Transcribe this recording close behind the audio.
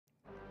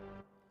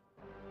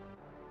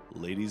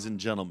Ladies and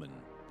gentlemen,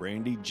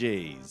 Brandy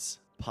J's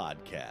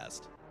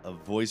podcast, a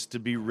voice to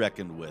be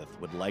reckoned with,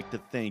 would like to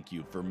thank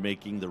you for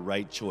making the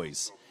right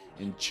choice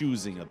in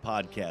choosing a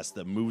podcast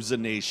that moves a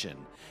nation.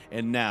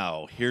 And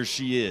now, here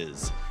she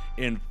is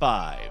in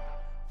 5,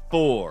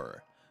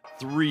 4,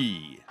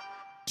 3,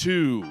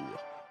 2,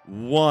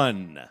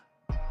 1.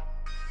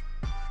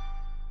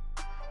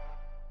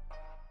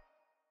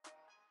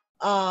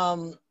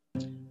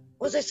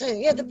 What was I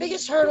saying? Yeah, the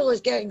biggest hurdle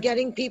is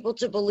getting people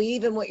to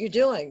believe in what you're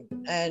doing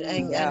and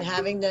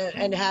having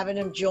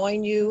them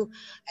join you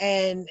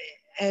and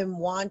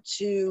want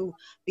to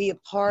be a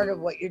part of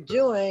what you're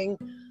doing,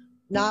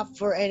 not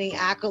for any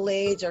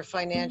accolades or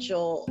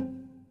financial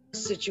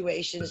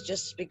situations,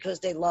 just because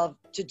they love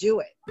to do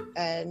it.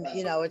 And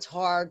it's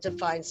hard to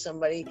find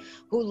somebody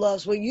who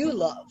loves what you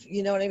love.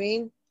 You know what I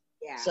mean?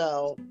 Yeah.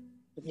 So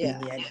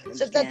yeah.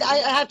 So that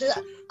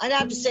I'd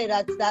have to say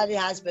that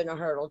has been a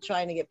hurdle,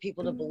 trying to get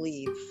people to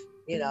believe,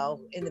 in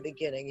the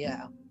beginning.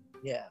 Yeah.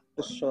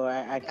 For sure.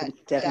 I can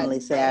definitely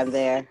say I'm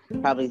there.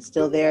 Probably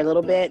still there a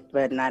little bit,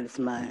 but not as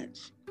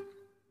much.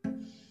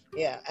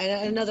 Yeah.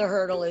 And another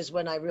hurdle is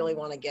when I really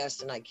want a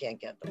guest and I can't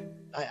get them.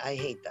 I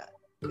hate that.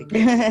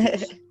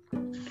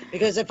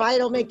 Because if I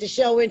don't make the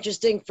show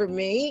interesting for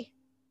me,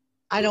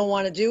 I don't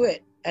want to do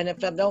it. And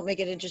if I don't make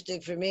it interesting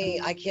for me,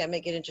 I can't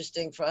make it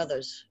interesting for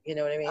others. You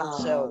know what I mean?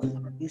 So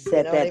you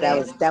said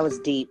that was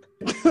deep.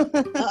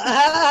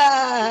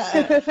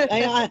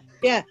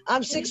 Yeah,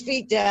 I'm 6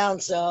 feet down,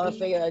 so I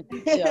figured I'd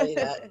tell you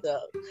that. So.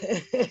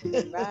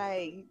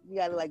 Right, you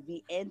gotta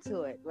be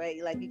into it,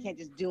 right? Like you can't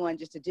just do one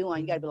just to do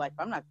one. You gotta be like,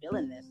 I'm not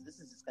feeling this. This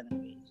is just gonna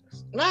be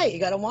right. You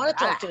gotta want to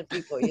talk to the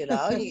people. You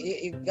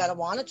gotta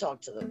want to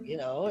talk to them.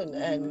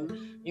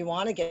 And you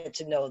want to get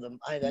to know them.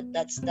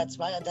 That's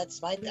my.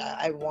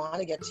 I want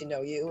to get to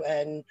know you,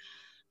 and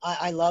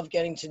I love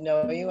getting to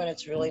know you, and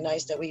it's really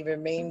nice that we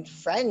remain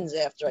friends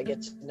after I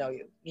get to know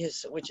you,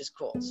 which is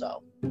cool.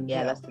 So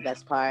yeah, that's the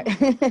best part.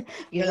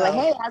 You're like,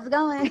 hey, how's it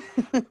going?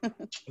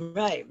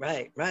 Right.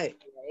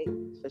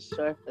 For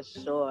sure.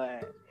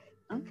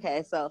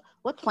 Okay, so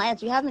what plans?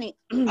 Do you have any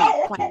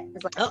plans, plans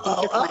for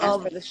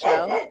the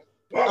show?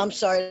 I'm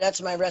sorry,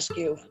 that's my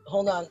rescue.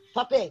 Hold on.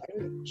 Puppy.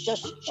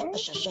 Shush.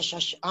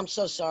 I'm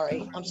so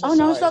sorry. Oh,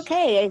 no, it's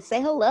okay. Say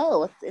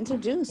hello. Let's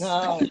introduce.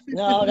 No,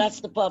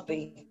 that's the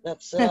puppy.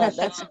 That's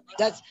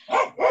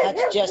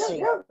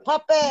Jessie.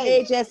 Puppy.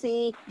 Hey,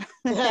 Jessie.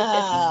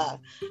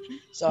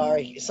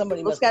 Sorry.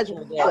 Somebody must schedule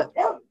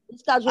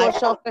a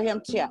show for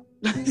him too.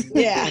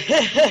 Yeah.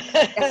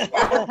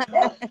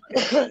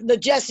 The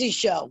Jessie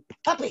show.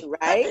 Puppy.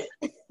 Right?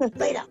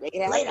 Lay down.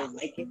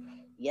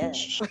 Yeah.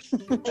 Shush.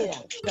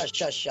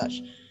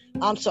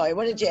 I'm sorry.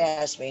 What did you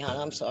ask me, hon?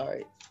 I'm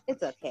sorry.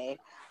 It's okay.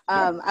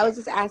 I was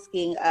just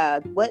asking,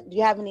 what do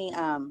you have any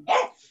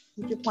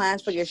future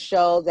plans for your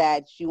show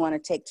that you want to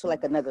take to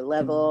another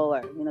level,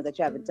 or that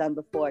you haven't done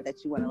before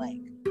that you want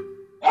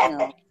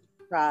to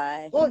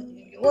try? Well,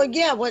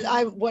 yeah. What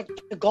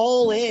the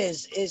goal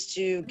is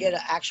to get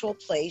an actual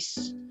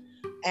place.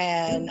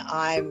 And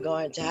I'm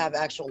going to have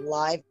actual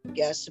live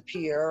guests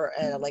appear,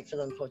 and I'd like for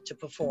them to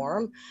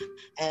perform.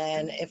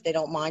 And if they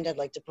don't mind, I'd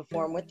like to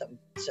perform with them.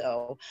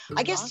 So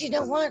I guess, you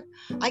know what?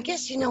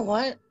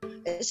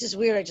 This is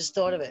weird. I just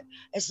thought of it.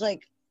 It's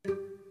like,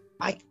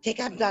 I think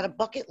I've got a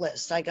bucket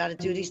list. I got to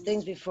do these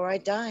things before I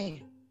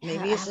die.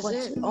 Maybe this is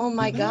it. Oh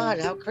my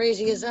God. How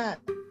crazy is that?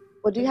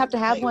 Well, do you have to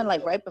have one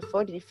right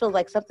before? Do you feel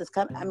like something's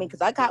coming? I mean,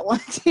 because I got one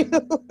too.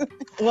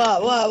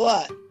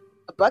 What?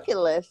 A bucket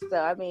list. So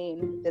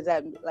does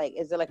that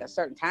is there a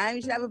certain time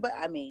you should have I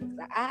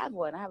have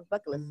one. I have a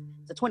bucket list.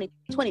 It's a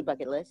 2020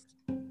 bucket list.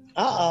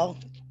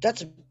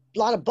 That's a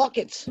lot of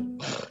buckets. This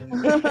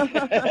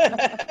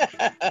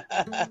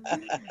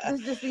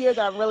is just the year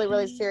that I'm really,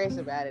 really serious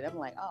about it. I'm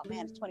like, oh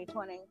man, it's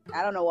 2020.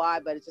 I don't know why,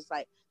 but it's just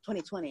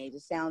 2020. It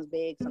just sounds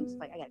big, so I'm just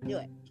I gotta do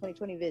it.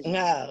 2020 vision.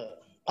 No.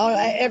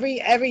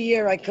 Every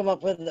year I come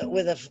up with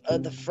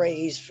the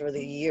phrase for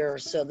the year.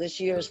 So this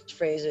year's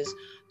phrase is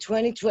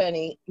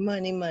 2020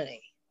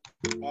 money.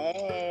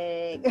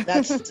 Hey.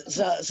 That's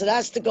so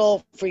that's the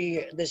goal for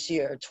this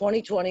year.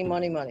 2020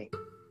 money.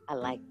 I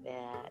like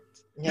that.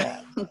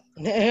 Yeah.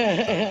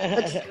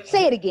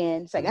 Say it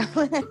again.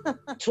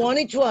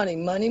 2020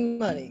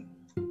 money.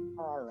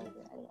 I like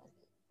it.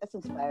 That's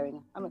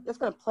inspiring. That's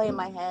gonna play in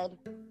my head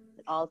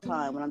all the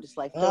time when I'm just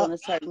feeling a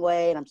certain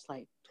way, and I'm just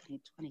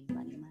 2020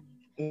 money.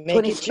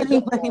 Make it your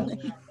goal.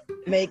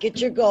 Make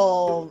it your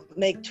goal.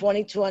 Make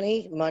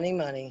 2020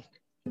 money.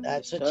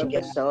 That's what you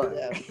get. Sure.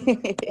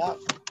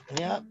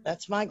 Yep.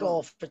 That's my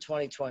goal for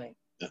 2020.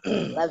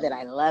 Love it.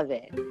 I love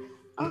it.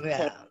 Okay.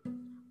 Yeah.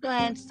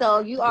 And so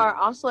you are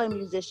also a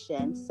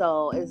musician.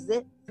 So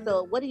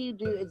what do you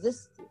do? Is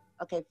this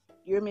okay?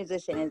 You're a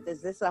musician.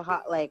 Is this a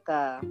hot I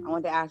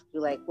wanted to ask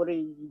you what do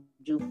you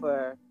do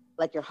for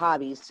your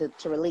hobbies to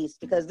release,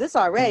 because this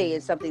already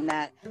is something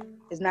that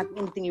is not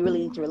anything you really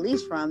need to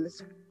release from.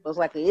 This most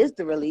likely is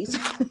the release,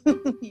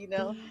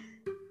 the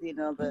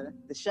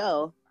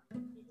show.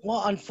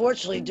 Well,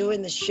 unfortunately,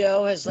 doing the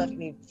show has left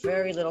me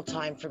very little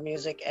time for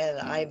music, and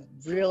I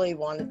really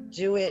want to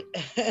do it.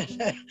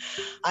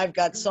 I've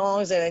got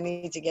songs that I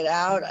need to get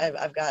out.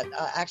 I've got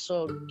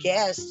actual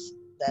guests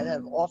that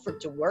have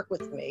offered to work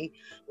with me,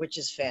 which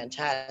is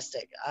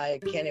fantastic. I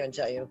can't even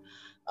tell you.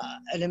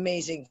 An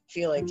amazing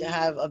feeling to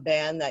have a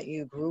band that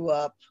you grew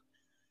up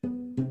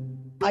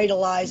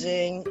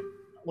idolizing,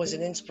 was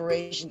an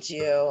inspiration to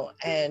you,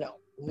 and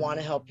want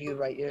to help you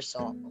write your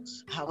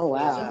songs. How Oh cool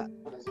is wow, that?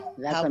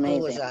 that's How cool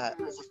is amazing. that?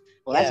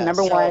 Well, that's Yeah.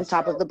 number So one,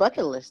 top of the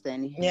bucket list.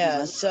 Then you yeah.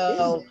 must do.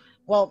 So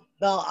well,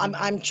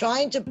 I'm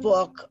trying to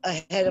book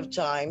ahead of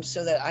time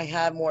so that I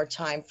have more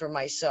time for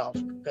myself.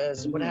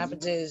 Because what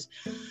happens is,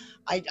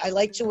 I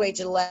like to wait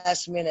to the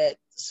last minute.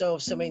 So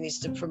if somebody needs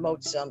to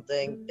promote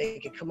something, they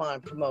can come on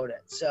and promote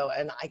it. So,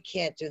 and I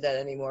can't do that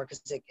anymore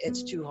because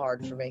it's too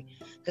hard for me.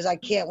 Because I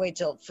can't wait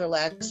till for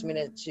last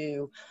minute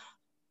to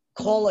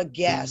call a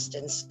guest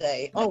and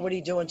say, "Oh, what are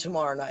you doing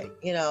tomorrow night?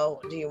 You know,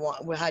 do you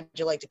want? How'd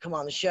you like to come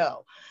on the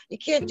show?" You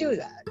can't do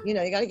that. You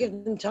know, you got to give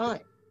them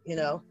time. You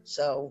know,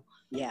 so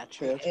Yeah,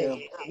 true.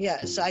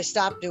 yeah. So I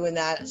stopped doing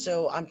that.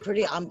 So I'm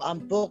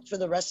booked for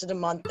the rest of the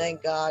month,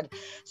 thank God.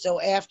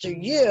 So after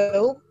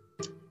you,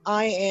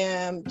 I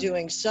am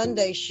doing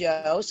Sunday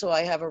show. So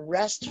I have a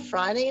rest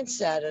Friday and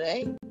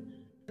Saturday,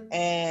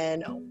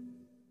 and I'm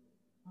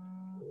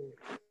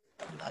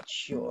not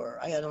sure.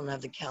 I don't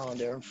have the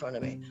calendar in front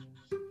of me,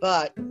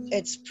 but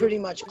it's pretty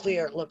much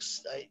clear. It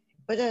looks.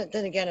 But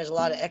then again, there's a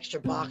lot of extra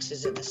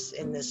boxes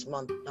in this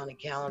month on the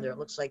calendar. It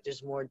looks like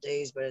there's more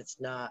days, but it's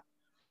not.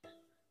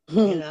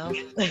 You know,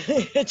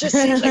 it just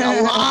seems like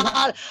a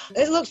lot.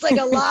 It looks like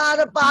a lot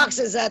of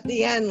boxes at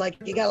the end. Like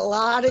you got a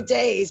lot of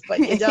days, but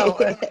you don't.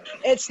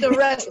 It's the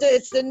rest.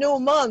 It's the new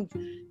month,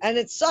 and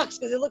it sucks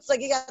because it looks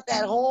like you got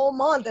that whole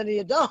month and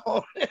you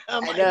don't. I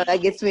know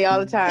that gets me all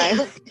the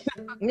time.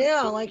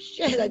 Yeah, I'm like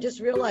shit. I just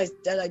realized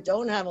that I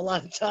don't have a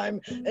lot of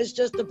time. It's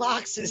just the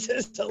boxes.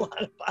 It's a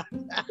lot of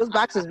boxes. Those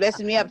boxes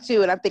messing me up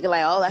too, and I'm thinking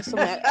like, oh, that's some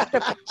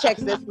extra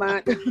checks this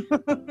month. Like,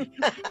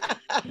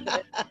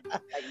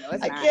 no,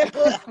 it's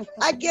not.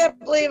 I can't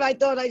believe I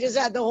thought I just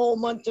had the whole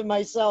month to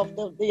myself.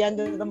 The end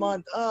of the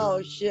month.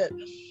 Oh shit!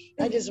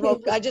 I just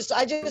woke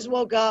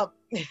up.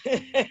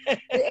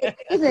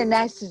 Isn't it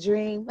nice to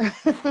dream?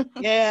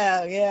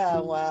 Yeah.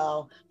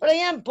 Wow. But I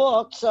am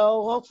booked,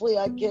 so hopefully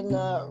I can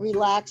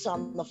relax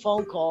on the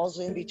phone calls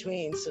in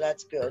between. So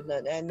that's good,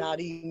 and not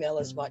email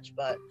as much.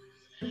 But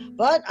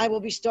I will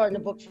be starting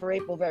to book for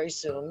April very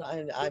soon.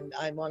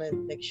 I want to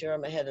make sure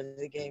I'm ahead of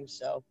the game.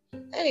 So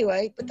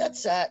anyway, but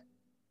that's that.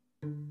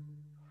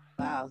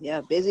 Wow,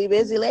 yeah, busy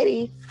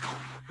lady.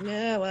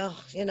 Yeah, well,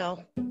 you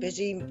know,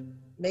 busy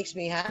makes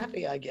me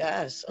happy, I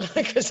guess,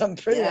 because I'm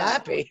pretty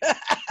happy.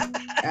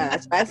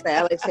 That's why I say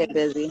I like to say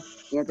busy.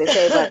 You know what they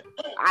say about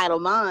idle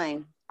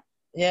mind.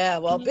 Yeah,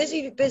 well,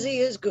 busy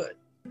is good.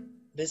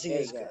 Busy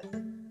is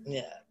good.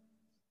 Yeah.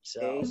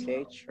 So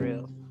very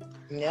true.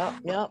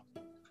 Yep.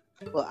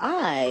 Well,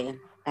 I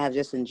have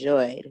just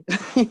enjoyed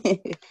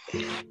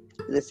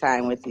this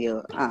time with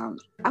you. I'm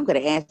going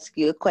to ask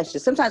you a question.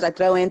 Sometimes I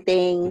throw in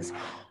things,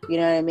 you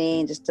know what I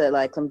mean, just to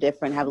like some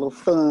different, have a little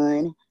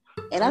fun.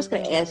 And I was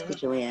going to ask you,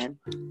 Joanne,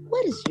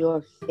 what is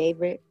your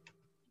favorite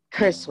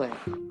curse word?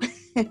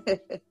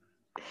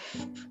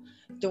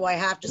 Do I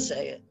have to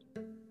say it?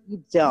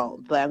 You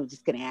don't, but I'm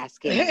just going to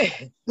ask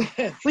it.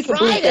 We can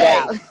Friday. bleep it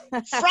out.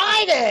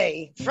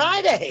 Friday.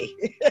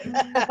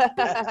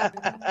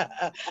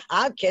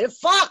 I'm kidding.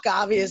 Fuck,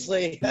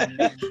 obviously. No,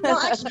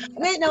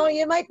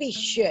 it might be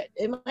shit.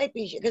 It might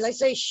be shit because I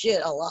say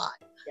shit a lot.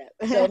 Yeah.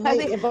 So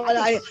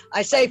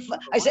I say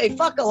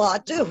fuck a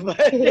lot too. But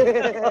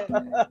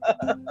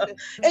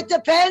it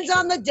depends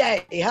on the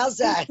day. How's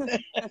that?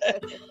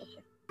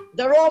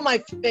 They're all my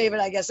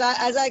favorite, I guess.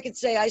 As I could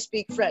say, I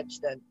speak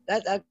French. Then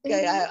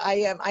okay.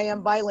 I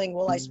am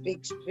bilingual. I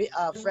speak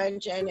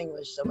French and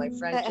English. So my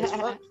French is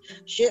fuck,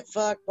 shit,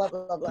 fuck, blah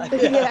blah blah.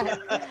 Yeah,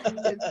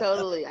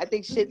 totally. I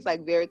think shit's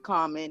like very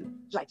common.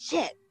 It's like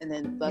shit, and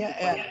then fuck.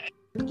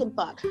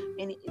 Fuck.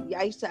 And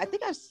I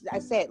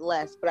say it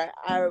less, but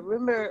I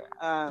remember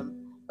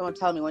someone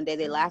telling me one day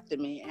they laughed at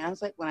me, and I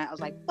was like,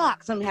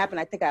 fuck, something happened.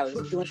 I think I was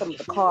doing something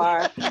with the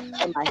car,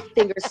 and my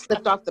fingers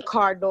slipped off the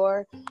car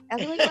door.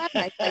 And I was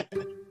like,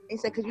 he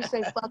said, "Cause you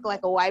say fuck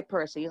like a white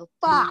person." You're like,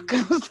 fuck.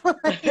 I was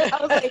like,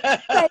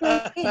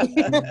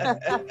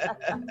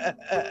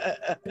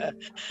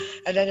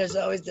 and then there's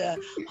always the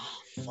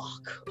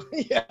fuck.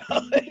 You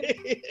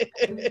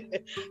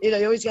know,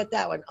 you always get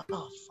that one.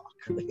 Oh fuck.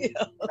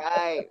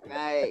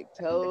 Right,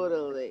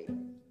 totally.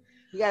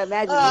 You gotta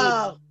imagine being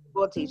a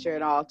school teacher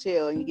and all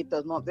too, and you get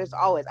those moments. There's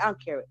always, I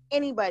don't care what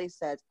anybody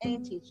says, any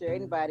teacher,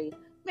 anybody,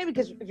 maybe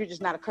because if you're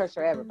just not a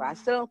cursor ever, but I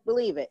still don't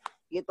believe it.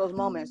 You get those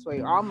moments where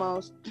you're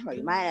almost, or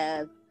you might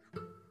have,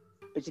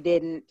 but you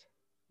didn't,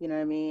 you know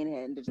what I mean?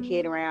 And there's a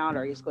kid around,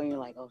 or you're just going, you're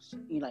like, oh,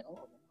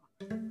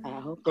 I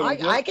hope they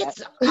I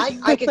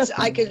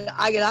could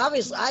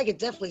obviously, I could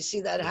definitely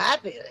see that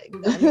happening.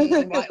 I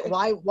mean,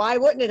 why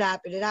wouldn't it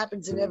happen? It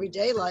happens in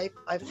everyday life.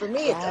 For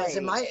me, it does.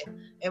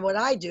 And what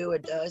I do,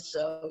 it does.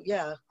 So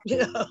yeah,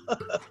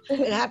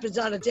 it happens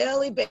on a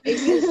daily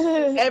basis,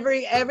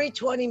 every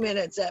 20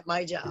 minutes at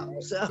my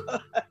job. So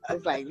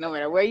it's like no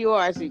matter where you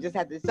are, so you just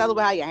have to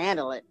celebrate how you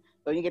handle it.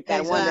 But you get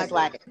that one that's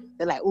like,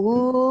 they're like,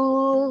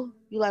 ooh,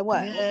 you like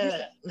what?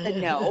 Yeah.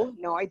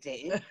 No, I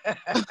didn't.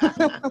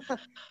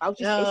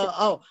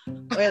 Oh,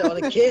 wait,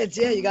 the kids,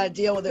 yeah, you got to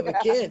deal with it with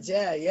kids,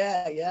 yeah.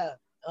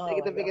 Oh, they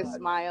get the biggest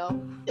smile.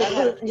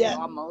 Yeah,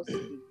 almost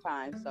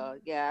time. So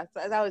yeah, so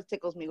that always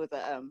tickles me with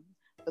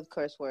with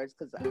curse words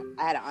because I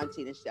had an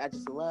auntie that I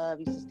just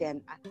used to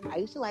stand. I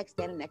used to like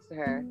standing next to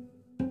her.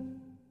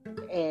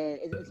 And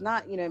it's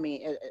not, you know what I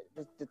mean,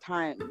 the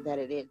time that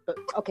it is. But,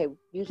 okay,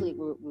 usually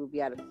we'll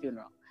be at a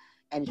funeral.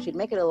 And she'd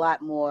make it a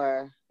lot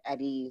more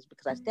at ease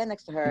because I stand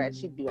next to her and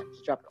she'd be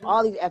dropping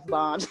all these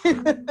F-bombs.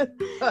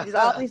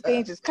 all these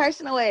things, just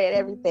cursing away at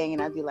everything.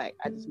 And I'd be like,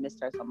 I just missed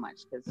her so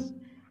much because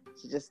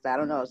she just, I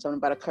don't know, something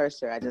about a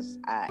cursor. I find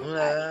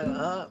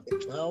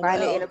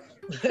it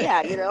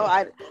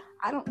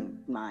I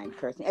don't mind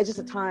cursing. It's just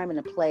a time and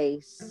a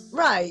place.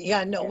 Right. You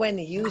gotta know when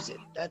to use it.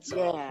 That's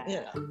all.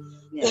 Yeah.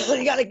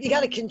 You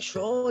gotta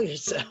control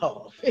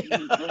yourself.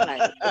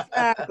 Right.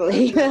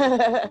 Exactly.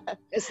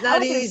 It's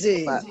not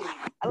easy. I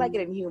like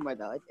it in humor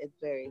though. It's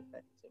very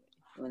funny to me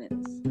when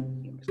it's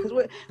humorous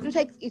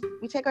because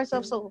we take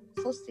ourselves so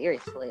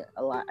seriously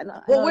a lot.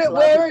 Well,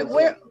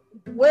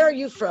 where are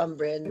you from,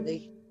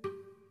 Brandy?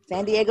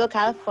 San Diego,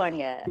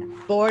 California.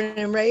 Born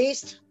and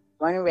raised.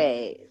 Born and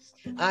raised.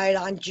 All right,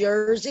 on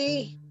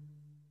Jersey.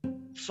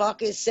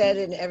 Fuck is said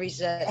in every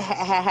sentence.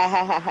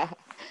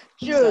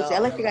 Jersey. So, I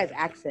like your guys'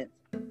 accent.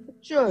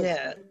 Jersey.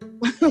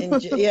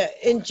 Yeah.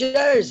 In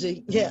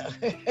Jersey. Yeah.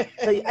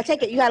 So I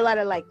take it you had a lot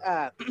of like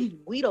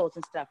Guidos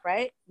and stuff,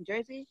 right? In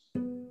Jersey?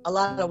 A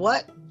lot of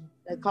what?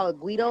 They call it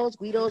Guidos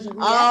and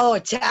oh,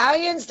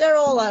 Italians, they're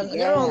all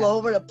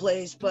over the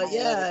place, but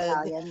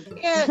yeah,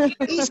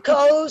 East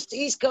Coast,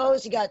 you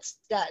got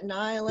Staten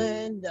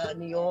Island,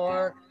 New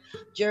York,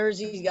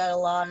 Jersey's got a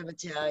lot of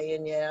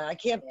Italian. Yeah, I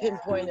can't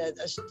pinpoint a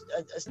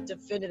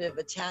definitive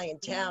Italian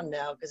town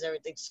now because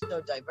everything's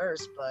so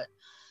diverse, but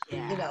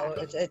you know,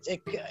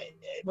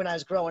 when I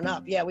was growing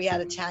up, we had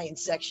Italian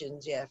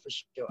sections, for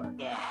sure.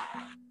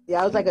 Yeah,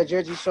 I was like a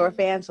Jersey Shore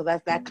fan, so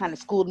that kind of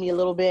schooled me a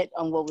little bit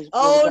on what was.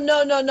 Oh,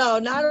 no,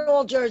 not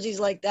all Jersey's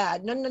like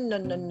that. No.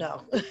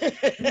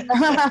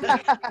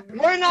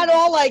 We're not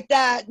all like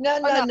that.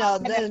 No.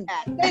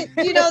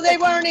 They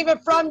weren't even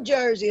from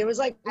Jersey. It was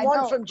like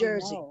one from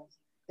Jersey.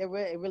 It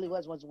really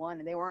was one,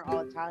 and they weren't all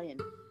Italian.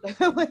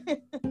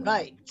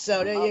 Right.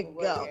 So there you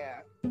go.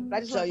 Yeah. But I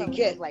just want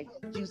something like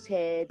juice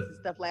heads and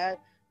stuff like that.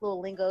 Little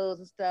lingos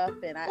and stuff,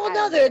 and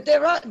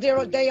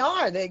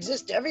they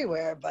exist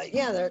everywhere, but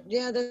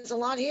there's a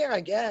lot here, I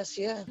guess.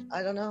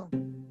 I don't know.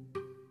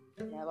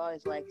 I've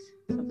always liked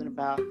something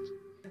about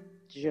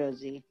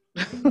Jersey.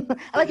 I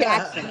like your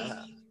accent.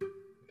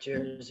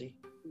 Jersey.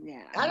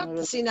 Yeah. I don't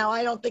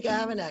think I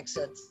have an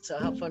accent, so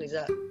how funny is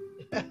that?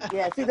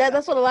 Yeah, see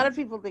that's what a lot of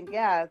people think,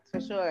 for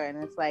sure, and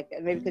it's like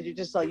maybe because you're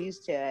just so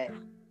used to it.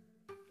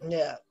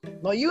 Yeah.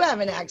 Well, you have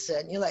an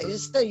accent. You're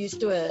so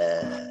used to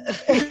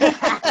it.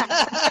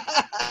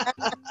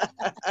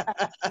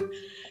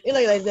 You're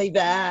like lay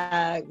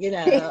back,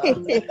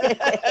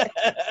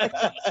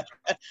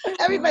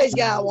 Everybody's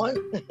got one.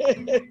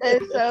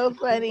 That's so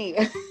funny.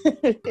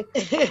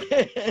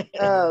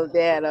 Oh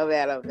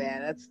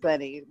man. That's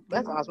funny.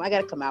 That's awesome. I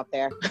gotta come out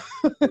there.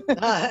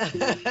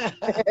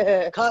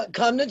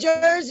 Come to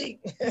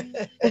Jersey.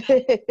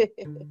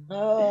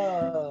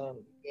 Oh.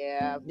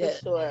 Yeah, for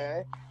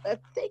sure.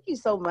 Thank you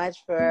so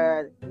much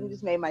you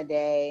just made my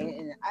day.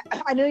 And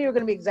I knew you were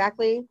going to be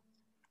exactly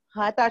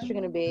how I thought you were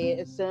going to be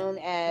as soon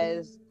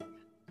as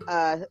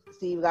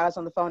Steve got us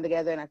on the phone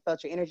together and I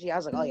felt your energy. I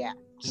was like, oh yeah.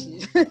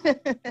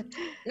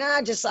 Nah,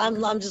 I'm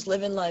just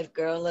living life,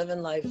 girl,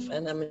 living life,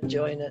 and I'm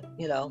enjoying it,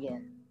 Yeah.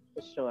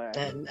 For sure.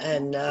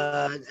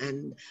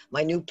 And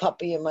my new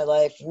puppy in my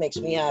life makes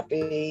me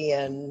happy,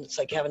 and it's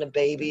like having a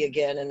baby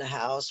again in the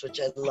house, which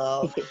I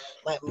love.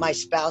 my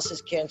spouse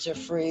is cancer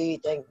free,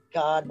 thank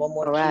God. One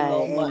more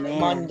chemo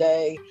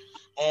Monday,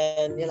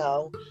 and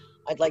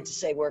I'd like to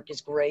say work is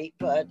great,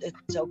 but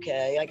it's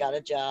okay. I got a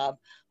job,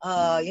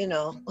 so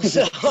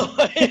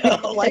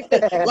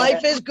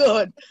life is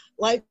good.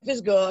 Life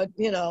is good,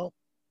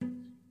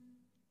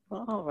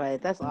 All right,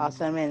 that's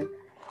awesome, and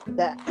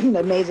that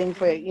amazing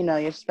for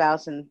your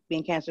spouse and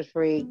being cancer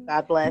free.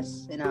 God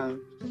bless.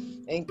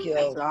 Thank you.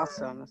 That's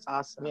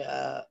awesome.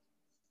 Yeah.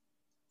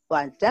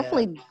 Well, I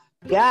definitely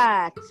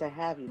got to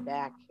have you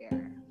back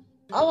here.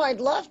 Oh,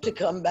 I'd love to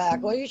come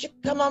back. Well, you should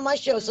come on my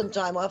show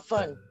sometime. We'll have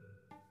fun.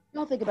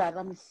 Don't think about it.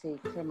 Let me see.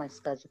 Clear my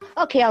schedule.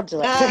 Okay, I'll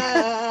do it.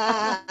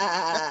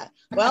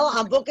 Well,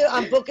 I'm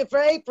booking for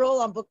April.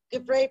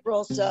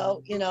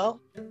 So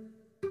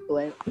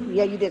Well,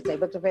 yeah, you did say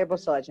booked for April,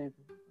 so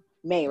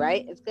May,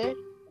 right? It's good.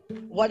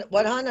 What,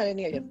 hon? I didn't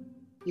hear you.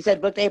 You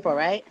said booked April,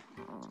 right?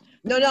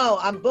 No,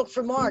 I'm booked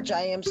for March.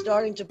 I am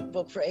starting to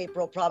book for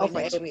April,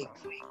 probably next week.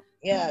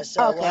 Yeah,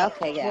 so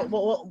Yeah.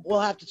 we'll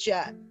have to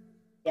chat.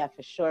 Yeah,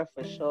 for sure.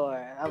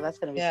 Oh, that's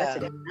gonna be such a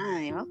good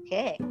time.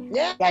 Okay.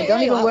 Yeah,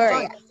 don't even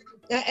worry.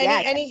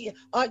 Any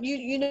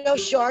you know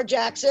Shar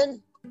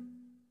Jackson?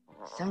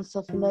 Sounds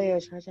so familiar.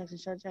 Shar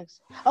Jackson.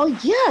 Oh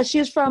yeah, she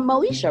was from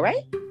Moesha,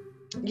 right?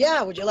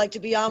 Yeah, would you like to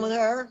be on with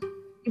her?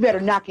 You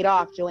better knock it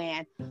off,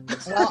 Joanne.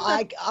 Well,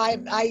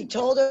 I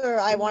told her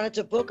I wanted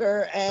to book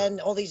her, and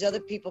all these other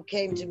people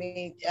came to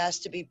me,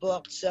 asked to be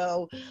booked.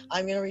 So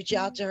I'm going to reach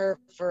out to her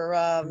for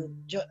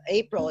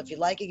April. If you'd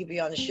like, you could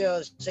be on the show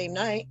the same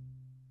night.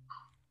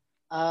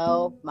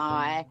 Oh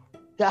my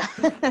God.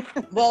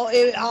 Well,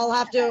 I'll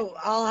have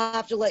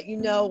to let you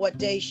know what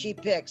day she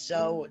picks.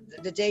 So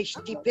the day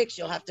she picks,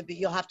 you'll have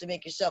to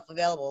make yourself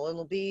available.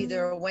 It'll be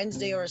either a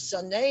Wednesday or a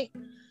Sunday.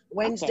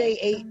 Wednesday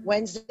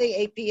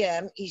 8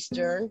 p.m.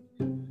 Eastern,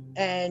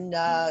 and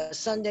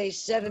Sunday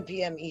 7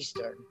 p.m.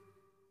 Eastern.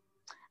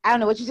 I don't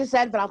know what you just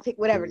said, but I'll pick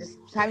whatever. Just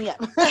sign me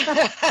up.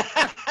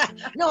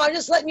 No, I'm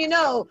just letting you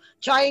know.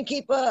 Try and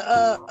keep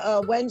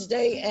a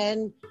Wednesday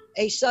and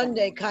a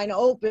Sunday kind of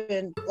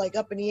open, like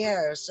up in the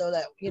air, so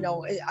that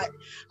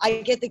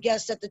I get the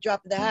guests at the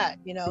drop of the hat.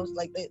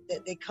 Like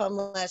they come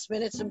last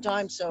minute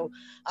sometimes, so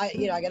I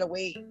gotta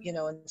wait,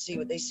 and see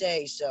what they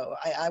say. So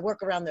I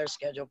work around their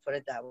schedule. Put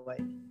it that way.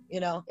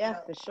 Yeah,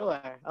 for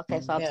sure.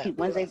 Okay, so I'll keep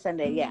Wednesday,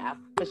 Sunday. Yeah,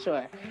 for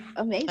sure.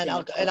 Amazing.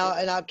 And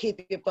I'll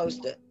keep you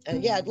posted.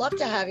 And yeah, I'd love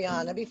to have you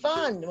on. It'd be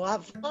fun. We'll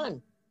have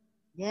fun.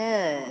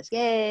 Yes,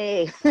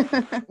 yay.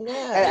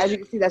 Yeah. As you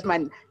can see, that's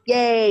my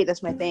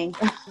thing.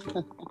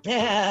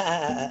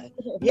 Yeah.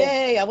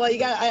 Yay. Well,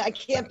 I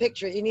can't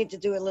picture it. You need to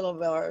do a little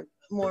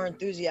more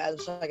enthusiasm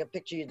so I can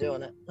picture you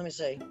doing it. Let me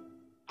see.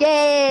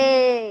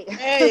 Yay!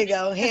 There you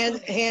go.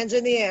 Hands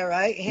in the air,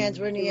 right? Hands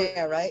were in the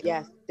air, right?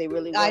 Yes, they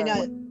really were. I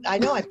know.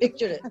 I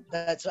pictured it.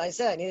 That's what I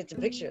said. I needed to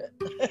picture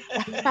it.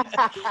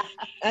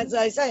 That's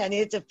what I say. I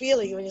needed to feel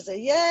it when you say,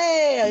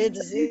 yay. I need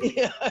to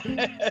see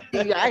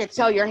I could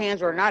tell your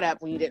hands were not up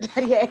when you did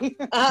that. Yay.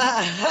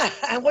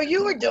 Well,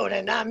 you were doing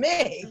it, not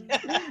me.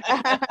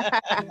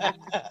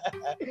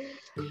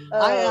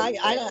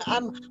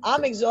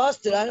 I'm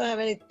exhausted. I don't have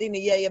anything to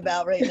yay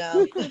about right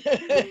now.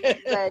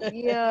 But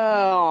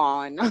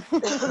yawn.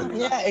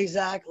 Yeah,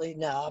 exactly.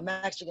 No, I'm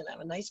actually gonna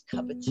have a nice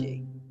cup of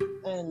tea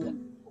and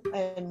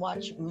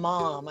watch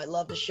Mom. I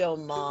love the show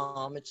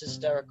Mom. It's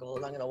hysterical,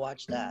 and I'm gonna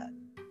watch that.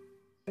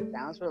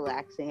 Sounds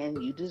relaxing,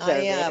 and you deserve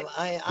it.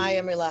 I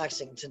am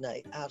relaxing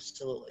tonight.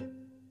 Absolutely.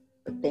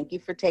 Thank you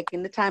for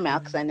taking the time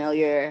out, because I know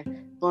you're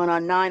going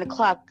on 9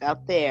 o'clock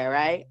out there,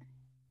 right?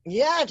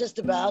 Yeah, just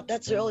about.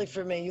 That's early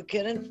for me. You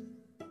kidding?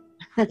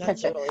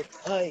 That's early.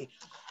 Hey,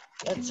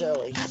 that's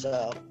early.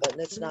 So, but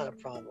it's not a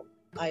problem.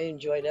 I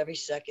enjoyed every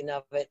second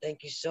of it.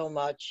 Thank you so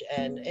much.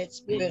 And it's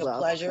been a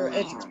pleasure.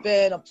 It's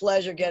been a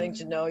pleasure getting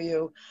to know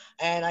you.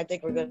 And I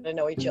think we're going to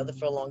know each other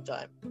for a long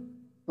time.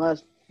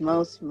 Most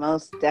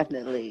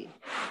definitely.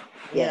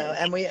 Yeah.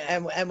 And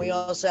we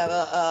also have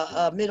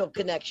a middle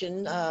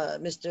connection,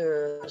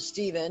 Mr.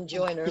 Steven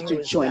Joyner, who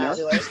is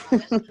fabulous.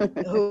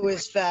 Who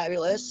is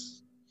fabulous.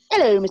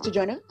 Hello, Mr.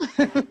 Joyner.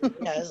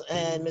 Yes,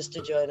 and Mr.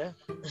 Joyner.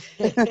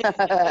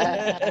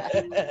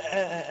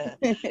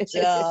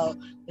 So,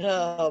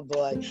 oh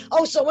boy.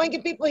 Oh, so when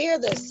can people hear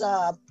this,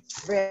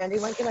 Brandy?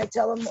 When can I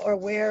tell them, or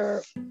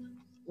where?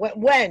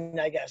 When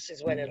I guess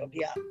is when it'll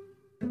be up.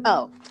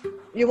 Oh,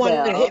 you want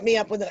to hit me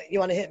up with it? You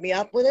want to hit me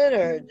up with it,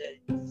 or?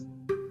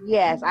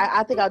 Yes,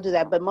 I think I'll do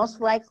that. But most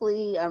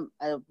likely, I'm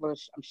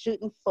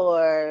shooting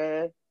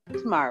for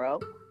tomorrow.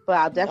 But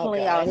I'll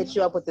definitely I'll hit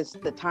you up with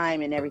the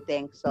time and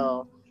everything.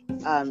 So.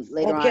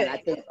 Later on,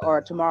 I think,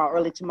 or tomorrow,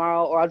 early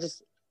tomorrow, or I'll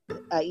just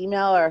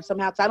email or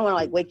somehow, because I don't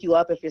want to wake you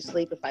up if you're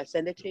asleep if I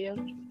send it to you.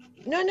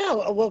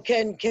 No. Well,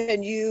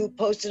 can you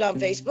post it on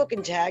Facebook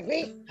and tag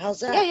me? How's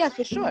that? Yeah,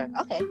 for sure.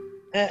 Okay.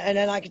 And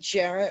then I could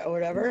share it or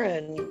whatever,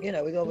 and we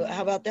go.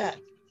 How about that?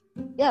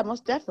 Yeah,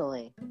 most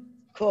definitely.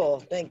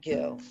 Cool. Thank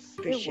you.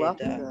 Appreciate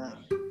that.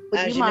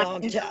 As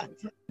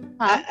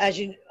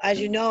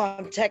you know,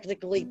 I'm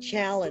technically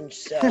challenged,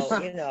 so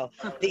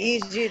the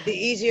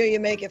easier you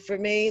make it for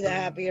me, the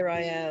happier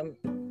I am.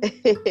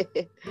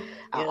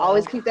 I'll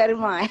always keep that in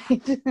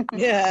mind.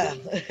 Yeah.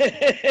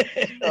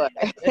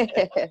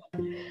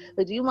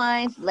 Would you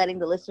mind letting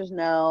the listeners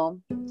know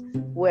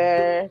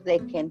where they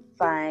can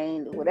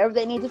find whatever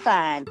they need to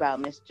find about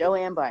Miss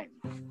Joanne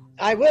Barton?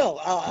 I will.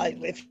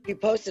 If you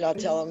post it, I'll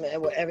tell them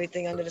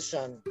everything under the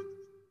sun.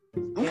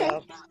 Okay.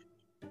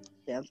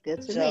 Sounds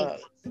good to me.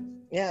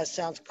 Yeah,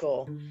 sounds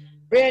cool.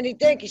 Brandy,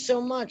 thank you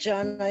so much,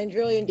 hon. I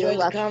really enjoyed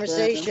the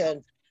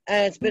conversation.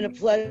 And it's been a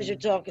pleasure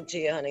talking to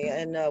you, honey.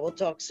 And we'll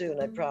talk soon,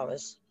 I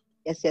promise.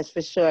 Yes,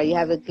 for sure. You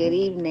have a good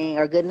evening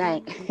or good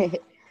night.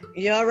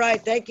 You're all right.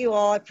 Thank you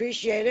all. I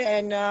appreciate it.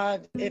 And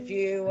if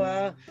you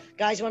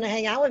guys want to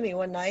hang out with me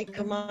one night,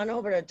 come on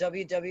over to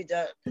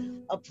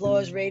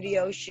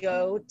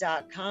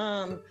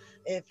www.applauseradioshow.com.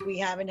 If we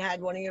haven't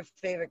had one of your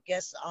favorite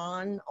guests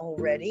on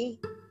already,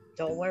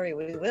 don't worry,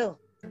 we will.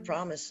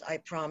 I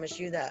promise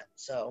you that.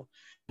 So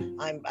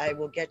I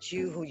will get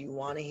you who you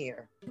want to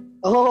hear.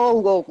 Oh,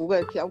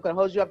 I'm gonna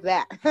hold you up to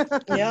that.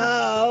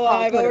 No,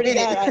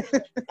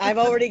 I've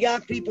already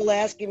got people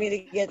asking me to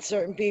get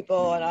certain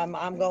people, and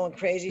I'm going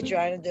crazy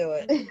trying to do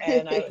it.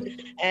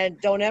 And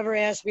don't ever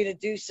ask me to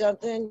do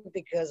something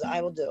because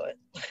I will do it.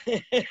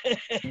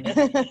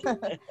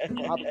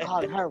 I'll be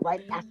calling her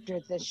right after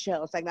the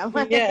show. It's like, no.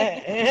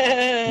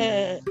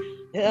 Yeah.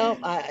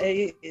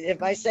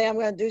 If I say I'm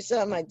going to do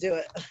something, I do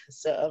it.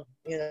 So,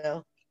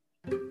 Your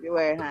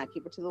word, huh?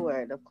 Keep it to the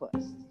word, of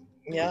course.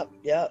 Yep.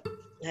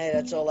 Hey,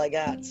 that's all I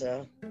got.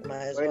 So,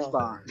 might as Word's well.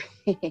 bond.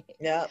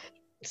 Yep.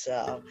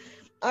 So,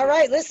 all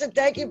right. Listen,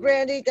 thank you,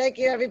 Brandy. Thank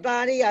you,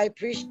 everybody. I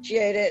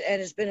appreciate it.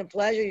 And it's been a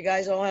pleasure. You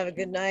guys all have a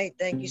good night.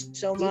 Thank you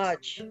so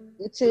much.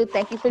 You too.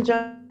 Thank you for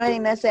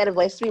joining us at A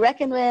Voice to Be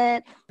Reckoned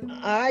With.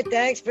 All right.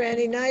 Thanks,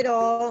 Brandy. Night,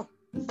 all.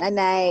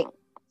 Night.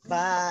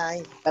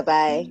 Bye.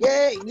 Bye-bye.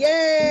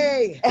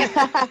 Yay.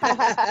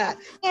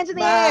 Hands in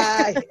the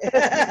Bye.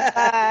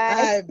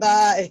 air.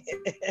 Bye. Bye.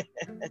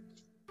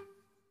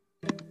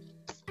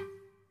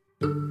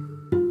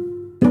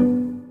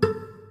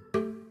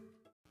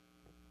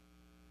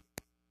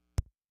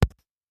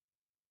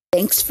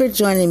 Thanks for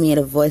joining me at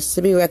A Voice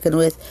to Be Reckoned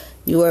With.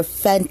 You are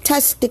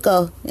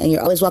fantastical, and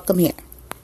you're always welcome here.